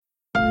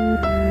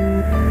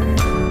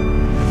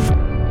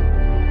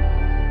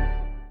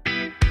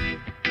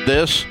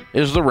This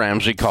is the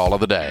Ramsey Call of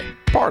the Day,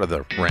 part of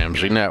the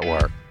Ramsey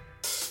Network.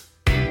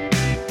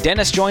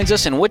 Dennis joins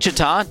us in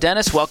Wichita.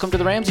 Dennis, welcome to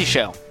the Ramsey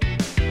Show.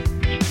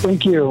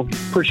 Thank you.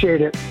 Appreciate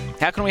it.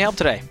 How can we help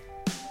today?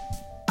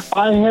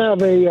 I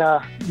have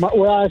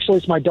actually,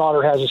 it's my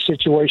daughter has a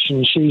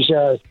situation. She's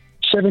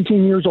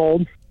 17 years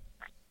old.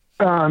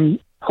 Her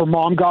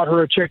mom got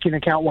her a checking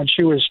account when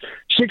she was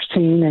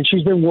 16, and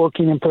she's been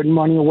working and putting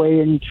money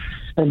away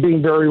and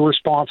being very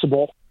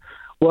responsible.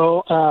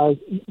 Well, a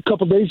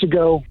couple days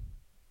ago,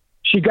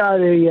 she got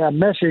a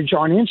message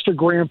on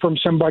Instagram from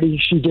somebody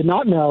she did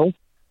not know,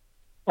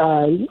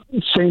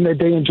 saying that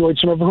they enjoyed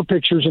some of her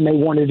pictures and they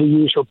wanted to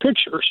use her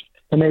pictures,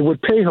 and they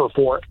would pay her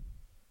for it.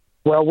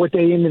 Well, what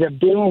they ended up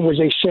doing was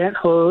they sent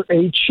her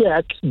a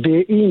check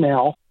via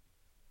email,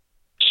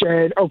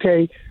 said,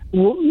 okay,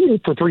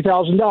 for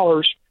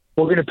 $3,000,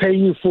 we're going to pay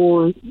you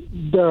for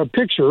the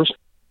pictures.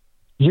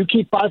 You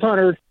keep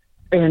 $500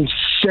 and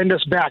send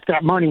us back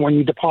that money when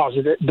you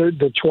deposit it,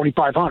 the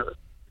 $2,500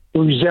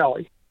 through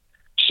Zelle.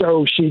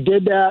 So she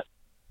did that.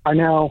 I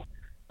know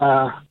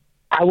I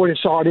would have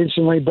saw it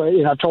instantly, but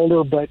I told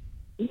her, but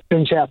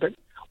things happen.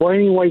 Well,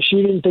 anyway,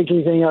 she didn't think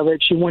anything of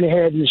it. She went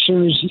ahead, and as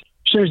soon as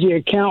the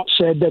account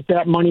said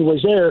that money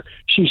was there,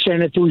 she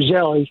sent it through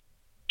Zelle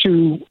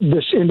to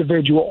this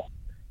individual.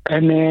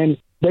 And then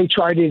they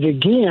tried it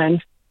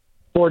again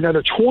for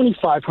another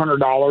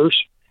 $2,500.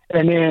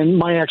 And then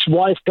my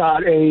ex-wife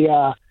got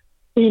a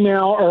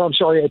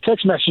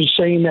text message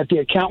saying that the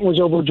account was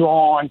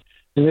overdrawn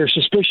and there's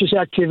suspicious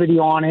activity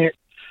on it.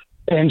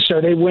 And so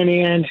they went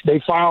in,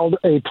 they filed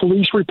a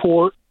police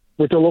report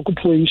with the local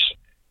police.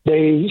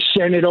 They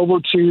sent it over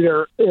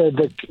to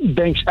the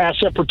bank's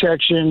asset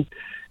protection.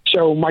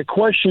 So my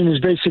question is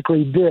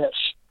basically this.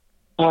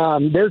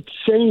 They're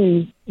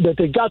saying that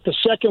they got the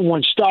second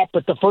one stopped,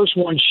 but the first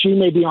one, she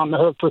may be on the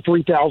hook for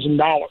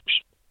 $3,000,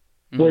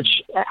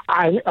 which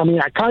I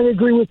kind of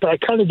agree with, but I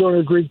kind of don't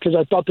agree because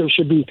I thought there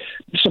should be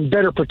some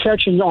better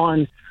protection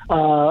on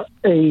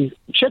a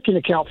checking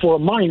account for a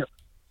minor,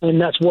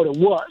 and that's what it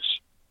was.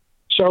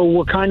 So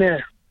we're kind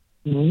of,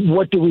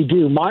 what do we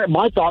do?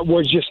 My thought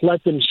was just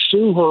let them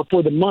sue her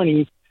for the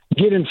money,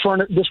 get in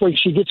front of, this way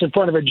she gets in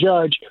front of a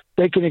judge.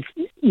 They can, at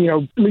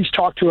least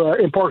talk to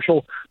an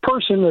impartial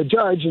person, a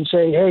judge, and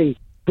say, hey,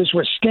 this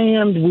was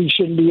scammed. We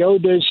shouldn't be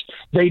owed this.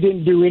 They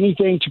didn't do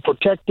anything to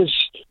protect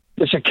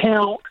this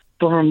account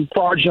from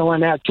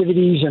fraudulent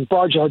activities and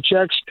fraudulent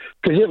checks,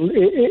 because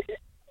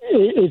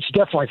it's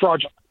definitely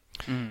fraudulent.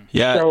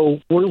 Yeah. So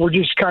we're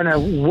just kind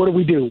of, what do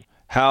we do?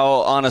 How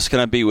honest can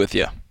I be with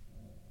you?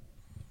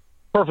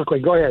 Perfectly.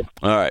 Go ahead.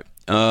 All right.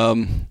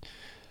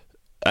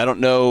 I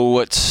don't know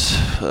what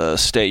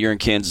state you're in.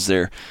 Kansas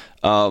there.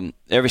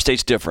 Every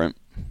state's different.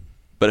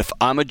 But if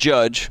I'm a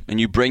judge and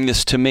you bring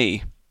this to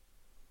me,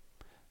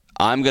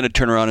 I'm going to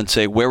turn around and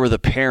say, where were the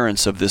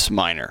parents of this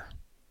minor?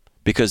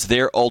 Because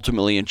they're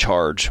ultimately in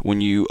charge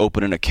when you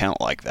open an account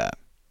like that.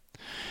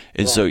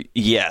 And so,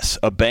 yes,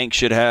 a bank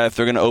should have, if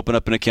they're going to open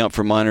up an account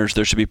for minors,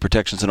 there should be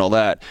protections and all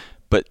that.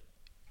 But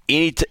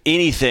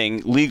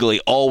anything legally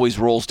always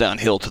rolls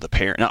downhill to the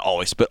parent. Not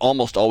always, but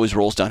almost always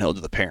rolls downhill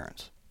to the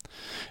parents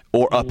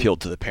or uphill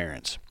to the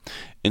parents.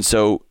 And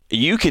so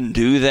you can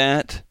do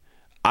that.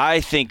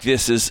 I think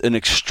this is an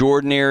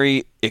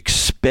extraordinary,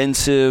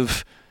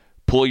 expensive,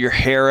 pull your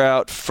hair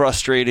out,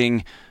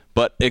 frustrating,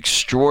 but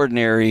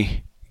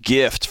extraordinary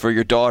gift for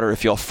your daughter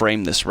if y'all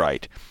frame this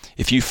right.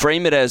 If you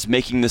frame it as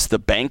making this the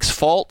bank's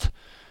fault,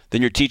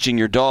 then you're teaching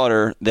your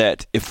daughter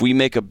that if we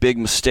make a big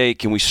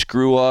mistake and we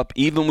screw up,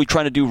 even we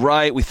trying to do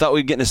right, we thought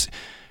we'd get this,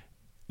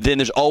 then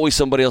there's always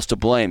somebody else to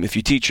blame. If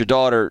you teach your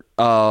daughter,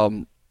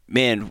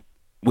 man,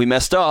 we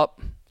messed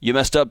up. You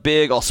messed up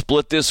big. I'll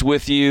split this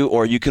with you,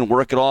 or you can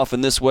work it off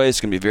in this way. It's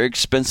going to be a very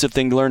expensive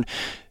thing to learn.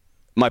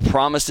 My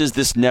promise is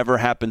this never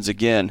happens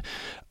again.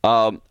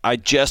 I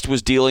just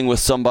was dealing with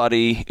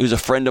somebody who's a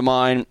friend of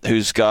mine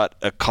who's got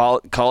a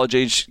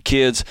college-age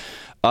kids,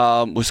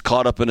 was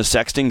caught up in a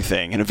sexting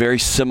thing and a very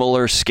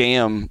similar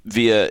scam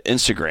via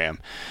Instagram.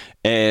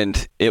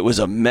 And it was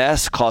a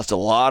mess, caused a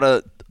lot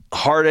of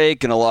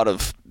heartache and a lot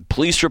of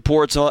police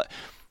reports.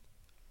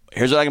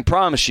 Here's what I can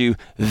promise you,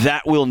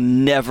 that will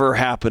never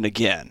happen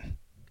again,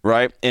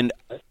 right? And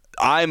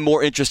I'm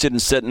more interested in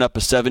setting up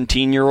a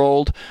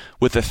 17-year-old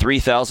with a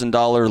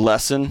 $3,000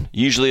 lesson.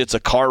 Usually it's a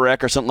car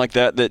wreck or something like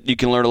that you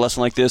can learn a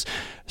lesson like this.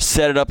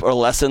 Set it up a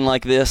lesson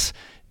like this,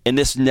 and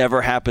this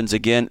never happens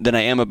again, than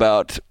I am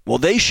about, well,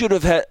 they should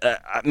have had,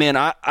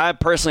 I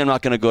personally am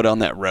not going to go down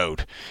that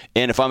road.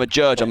 And if I'm a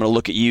judge, I'm going to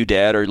look at you,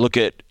 Dad, or look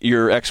at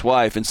your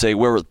ex-wife and say,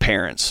 where were the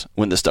parents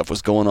when this stuff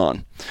was going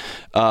on?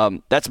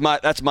 That's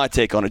my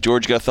take on it.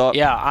 George, got a thought?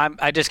 Yeah,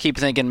 I just keep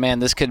thinking, man,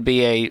 this could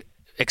be a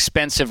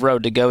expensive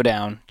road to go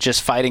down,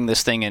 just fighting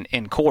this thing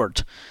in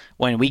court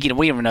when we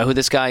don't even know who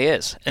this guy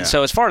is. And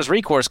so as far as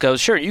recourse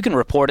goes, sure, you can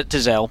report it to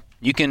Zelle.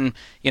 You can,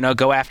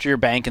 go after your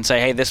bank and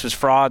say, hey, this was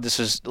fraud. This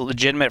is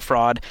legitimate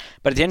fraud.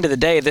 But at the end of the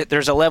day,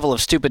 there's a level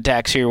of stupid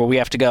tax here where we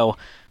have to go,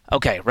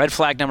 okay, red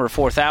flag number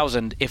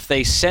 4,000. If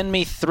they send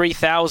me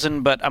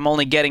 3,000, but I'm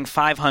only getting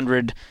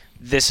 500,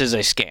 this is a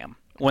scam.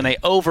 When they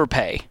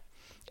overpay,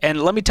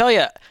 And let me tell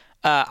you,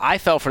 I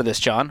fell for this,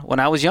 John. When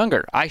I was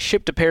younger, I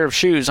shipped a pair of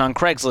shoes on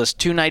Craigslist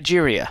to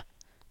Nigeria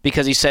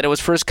because he said it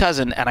was for his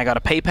cousin, and I got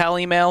a PayPal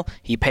email.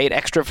 He paid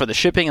extra for the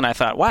shipping, and I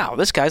thought, wow,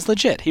 this guy's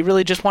legit. He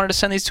really just wanted to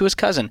send these to his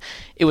cousin.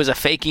 It was a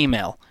fake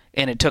email,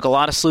 and it took a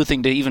lot of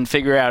sleuthing to even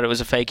figure out it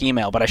was a fake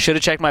email. But I should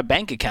have checked my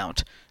bank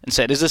account and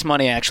said, is this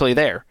money actually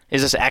there?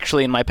 Is this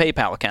actually in my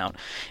PayPal account?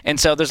 And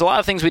so there's a lot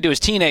of things we do as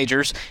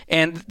teenagers,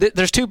 and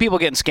there's two people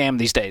getting scammed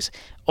these days,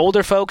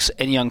 older folks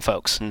and young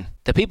folks.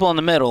 The people in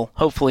the middle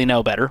hopefully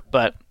know better,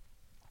 but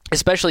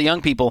especially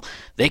young people,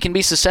 they can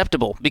be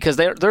susceptible because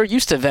they're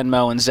used to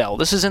Venmo and Zelle.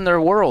 This is in their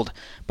world.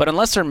 But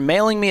unless they're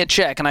mailing me a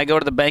check and I go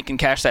to the bank and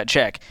cash that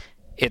check,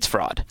 it's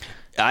fraud.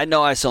 I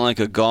know I sound like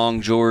a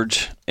gong,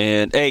 George.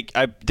 And, hey,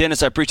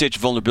 Dennis, I appreciate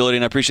your vulnerability,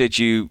 and I appreciate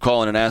you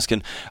calling and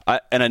asking.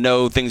 And I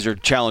know things are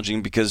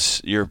challenging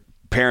because you're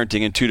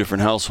parenting in two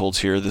different households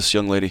here, this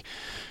young lady.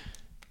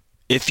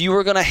 If you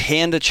were going to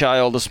hand a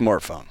child a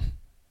smartphone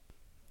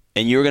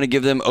and you were going to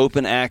give them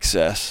open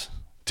access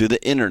to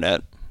the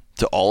internet,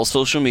 to all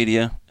social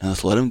media, and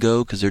let's let them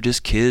go because they're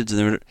just kids,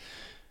 and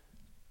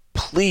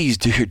please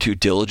do your due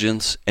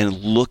diligence and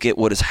look at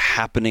what is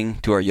happening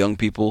to our young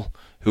people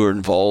who are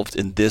involved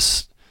in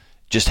this,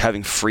 just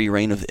having free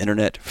reign of the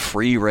internet,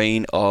 free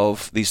reign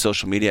of these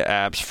social media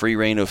apps, free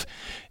reign of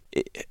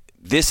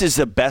this is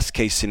the best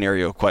case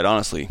scenario, quite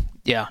honestly.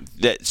 Yeah.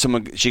 That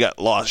she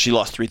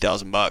lost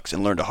 $3,000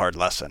 and learned a hard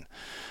lesson.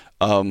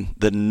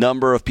 The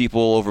number of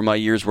people over my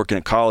years working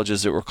at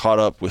colleges that were caught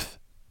up with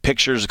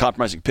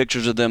compromising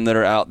pictures of them that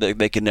are out that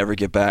they can never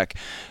get back,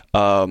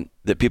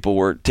 that people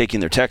were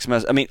taking their text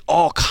messages. I mean,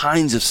 all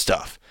kinds of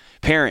stuff.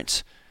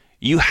 Parents,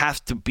 you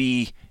have to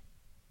be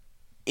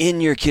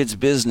in your kids'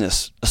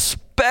 business,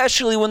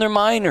 especially when they're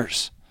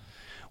minors.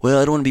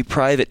 Well, I don't want to be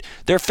private.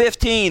 They're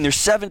 15, they're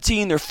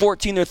 17, they're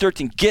 14, they're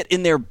 13. Get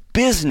in their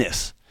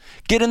business.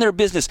 Get in their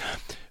business.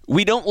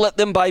 We don't let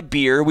them buy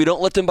beer. We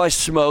don't let them buy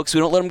smokes. We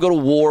don't let them go to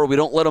war. We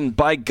don't let them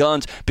buy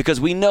guns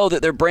because we know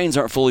that their brains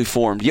aren't fully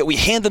formed. Yet we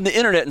hand them the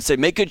internet and say,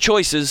 make good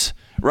choices,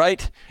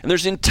 right? And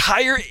there's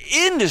entire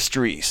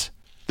industries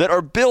that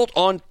are built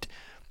on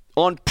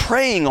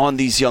preying on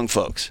these young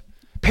folks.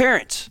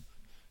 Parents,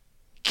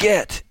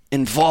 get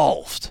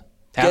involved.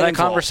 Have that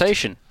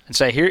conversation and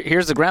say,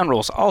 here's the ground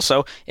rules.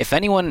 Also, if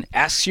anyone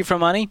asks you for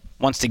money,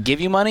 wants to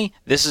give you money,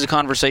 this is a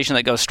conversation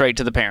that goes straight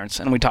to the parents,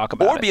 and we talk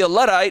about it. Or be a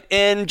Luddite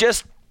and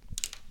just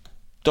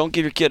don't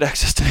give your kid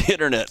access to the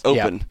internet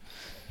open. Yeah.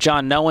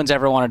 John, no one's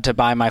ever wanted to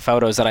buy my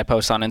photos that I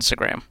post on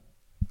Instagram.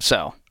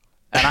 So,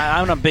 and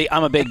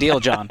I'm a big deal,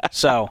 John.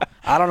 So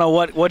I don't know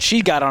what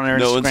she got on her Instagram.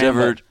 No one's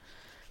ever.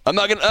 I'm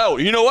not gonna. Oh,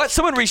 you know what?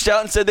 Someone reached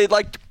out and said they'd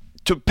like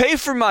to pay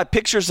for my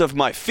pictures of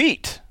my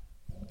feet.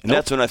 And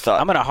that's when I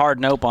thought, I'm going to hard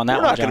nope on that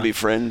one, we're not John. going to be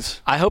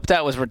friends. I hope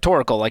that was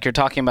rhetorical, like you're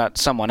talking about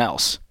someone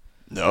else.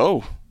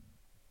 No.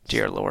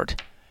 Dear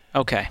Lord.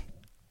 Okay.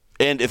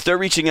 And if they're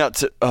reaching out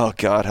to, oh,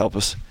 God, help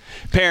us.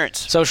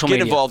 Parents, Social get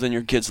media. involved in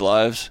your kids'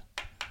 lives.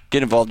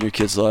 Get involved in your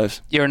kids'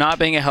 lives. You're not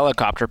being a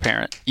helicopter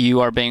parent. You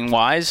are being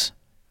wise.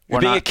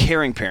 You're being a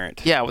caring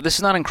parent. Yeah, well, this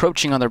is not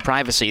encroaching on their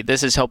privacy.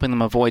 This is helping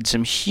them avoid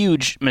some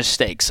huge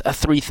mistakes, a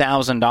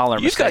 $3,000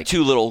 mistake. You've got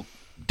two little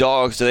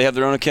dogs. Do they have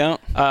their own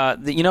account?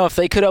 If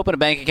they could open a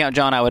bank account,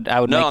 John, I would make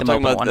them open one. No, I'm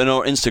talking about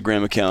an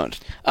Instagram account.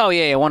 Oh,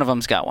 yeah, one of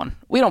them's got one.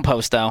 We don't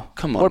post, though.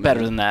 Come on, we're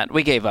better than that.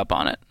 We gave up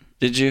on it.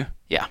 Did you?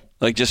 Yeah.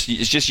 Like, it's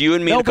just you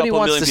and me Nobody and a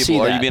couple million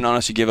people. Are you being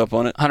honest? You gave up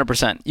on it?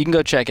 100%. You can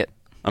go check it.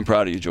 I'm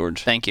proud of you,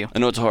 George. Thank you. I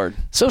know it's hard.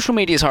 Social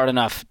media is hard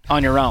enough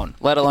on your own,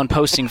 let alone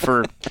posting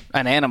for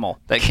an animal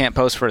that can't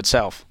post for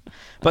itself.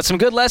 But some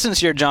good lessons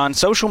here, John.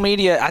 Social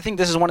media, I think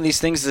this is one of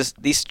these things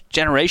this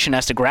generation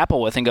has to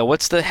grapple with and go,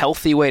 what's the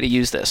healthy way to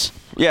use this?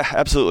 Yeah,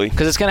 absolutely.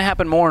 Because it's going to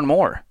happen more and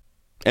more.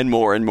 And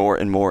more and more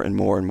and more and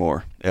more and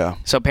more. Yeah.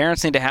 So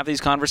parents need to have these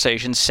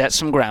conversations, set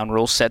some ground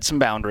rules, set some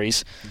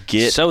boundaries,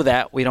 so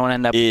that we don't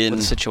end up with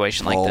a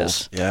situation like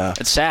this. Yeah.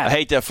 It's sad. I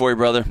hate that for you,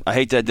 brother. I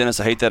hate that, Dennis.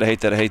 I hate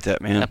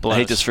that, man. I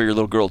hate this for your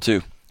little girl,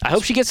 too. I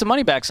hope she gets the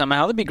money back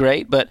somehow. That'd be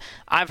great. But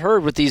I've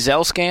heard with these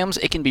Zelle scams,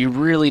 it can be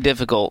really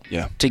difficult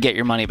to get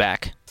your money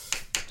back.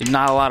 There's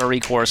not a lot of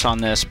recourse on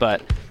this,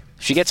 but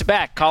if she gets it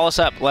back, call us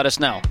up. Let us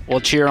know. We'll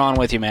cheer on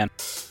with you, man.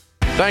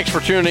 Thanks for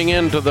tuning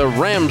in to the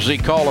Ramsey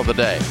Call of the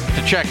Day.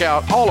 To check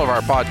out all of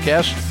our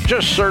podcasts,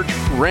 just search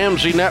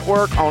Ramsey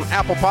Network on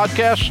Apple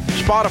Podcasts,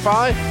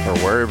 Spotify, or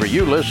wherever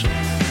you listen.